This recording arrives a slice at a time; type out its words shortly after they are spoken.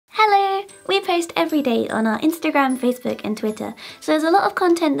We post every day on our Instagram, Facebook and Twitter, so there's a lot of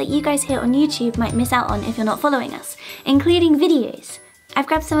content that you guys here on YouTube might miss out on if you're not following us, including videos. I've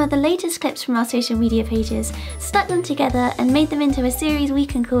grabbed some of the latest clips from our social media pages, stuck them together and made them into a series we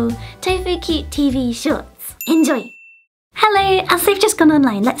can call Tofu Cute TV Shorts. Enjoy! Hello, as they've just gone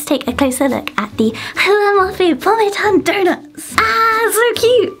online, let's take a closer look at the Huamofu Pometan donuts. Ah, so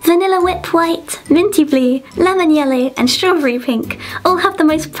cute! Vanilla whip white, minty blue, lemon yellow and strawberry pink all have the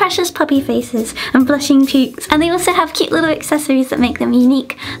most precious puppy faces and blushing cheeks, and they also have cute little accessories that make them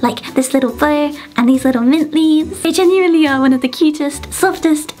unique, like this little bow and these little mint leaves. They genuinely are one of the cutest,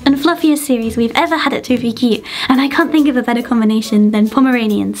 softest and fluffiest series we've ever had at Tofu Cute, and I can't think of a better combination than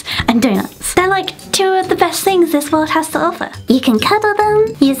Pomeranians and donuts. They're like two of the best things this world has to offer. You can cuddle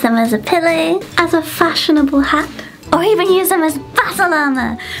them, use them as a pillow, as a fashionable hat, or even use them as battle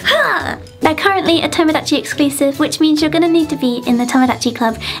armor. They're currently a Tomodachi exclusive, which means you're going to need to be in the Tomodachi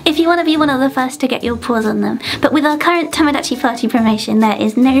Club if you want to be one of the first to get your paws on them. But with our current Tomodachi Party promotion, there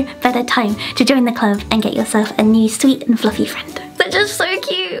is no better time to join the club and get yourself a new sweet and fluffy friend. They're just so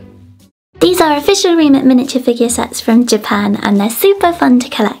cute! These are official Re-Ment miniature figure sets from Japan, and they're super fun to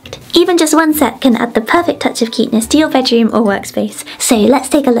collect. Even just one set can add the perfect touch of cuteness to your bedroom or workspace. So let's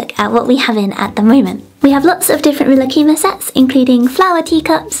take a look at what we have in at the moment. We have lots of different Rilakkuma sets, including flower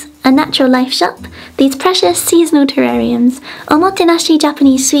teacups, a natural life shop, these precious seasonal terrariums, omotenashi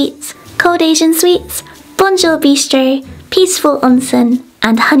Japanese sweets, cold Asian sweets, bonjour bistro, peaceful onsen,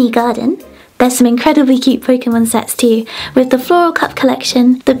 and honey garden. There's some incredibly cute Pokemon sets too, with the Floral Cup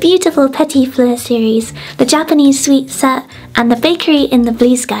collection, the beautiful Petit Fleur series, the Japanese sweet set, and the Bakery in the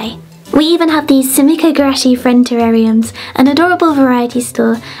Blue Sky. We even have these Sumiko Garashi friend terrariums, an adorable variety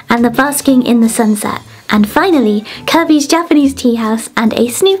store, and the Basking in the Sunset. And finally, Kirby's Japanese tea house and a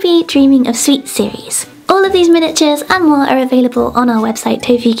Snoopy Dreaming of Sweets series. All of these miniatures and more are available on our website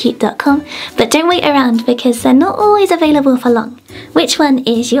tofukute.com, but don't wait around because they're not always available for long. Which one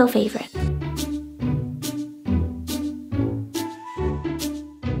is your favourite?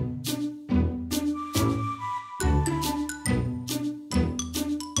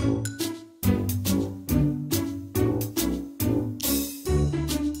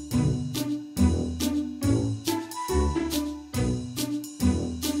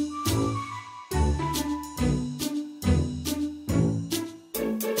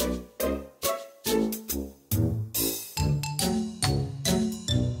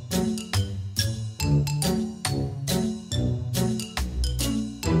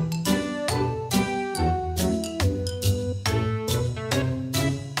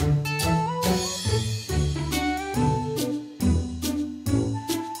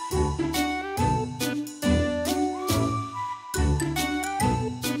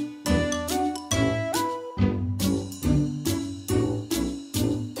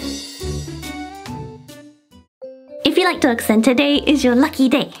 If you like dogs, then today is your lucky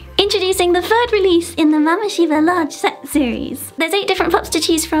day. Introducing the third release in the Mamasheba Large Set series. There's 8 different pups to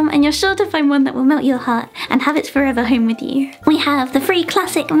choose from, and you're sure to find one that will melt your heart and have its forever home with you. We have the 3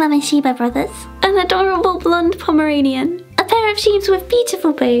 classic Mamasheba brothers, an adorable blonde Pomeranian, a pair of sheeps with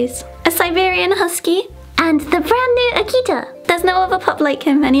beautiful bows, a Siberian Husky, and the brand new Akita. There's no other pup like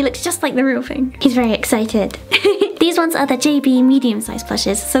him, and he looks just like the real thing. He's very excited. These ones are the JB medium-sized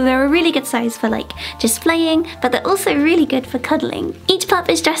plushes, so they're a really good size for like just playing, but they're also really good for cuddling. Each pup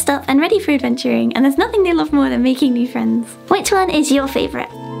is dressed up and ready for adventuring, and there's nothing they love more than making new friends. Which one is your favourite?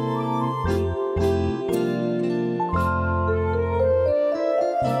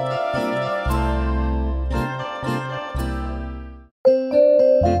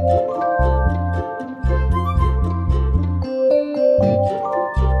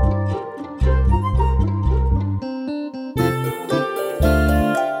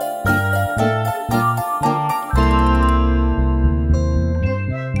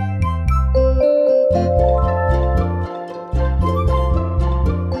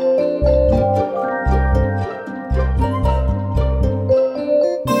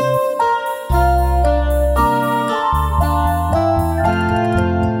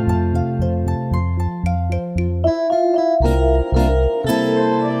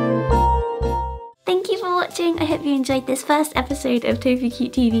 I hope you enjoyed this first episode of Tofu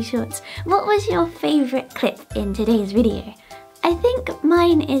Cute TV Shorts. What was your favourite clip in today's video? I think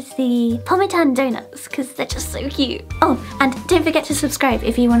mine is the Pometan donuts because they're just so cute. Oh, and don't forget to subscribe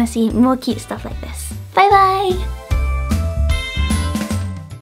if you want to see more cute stuff like this. Bye bye!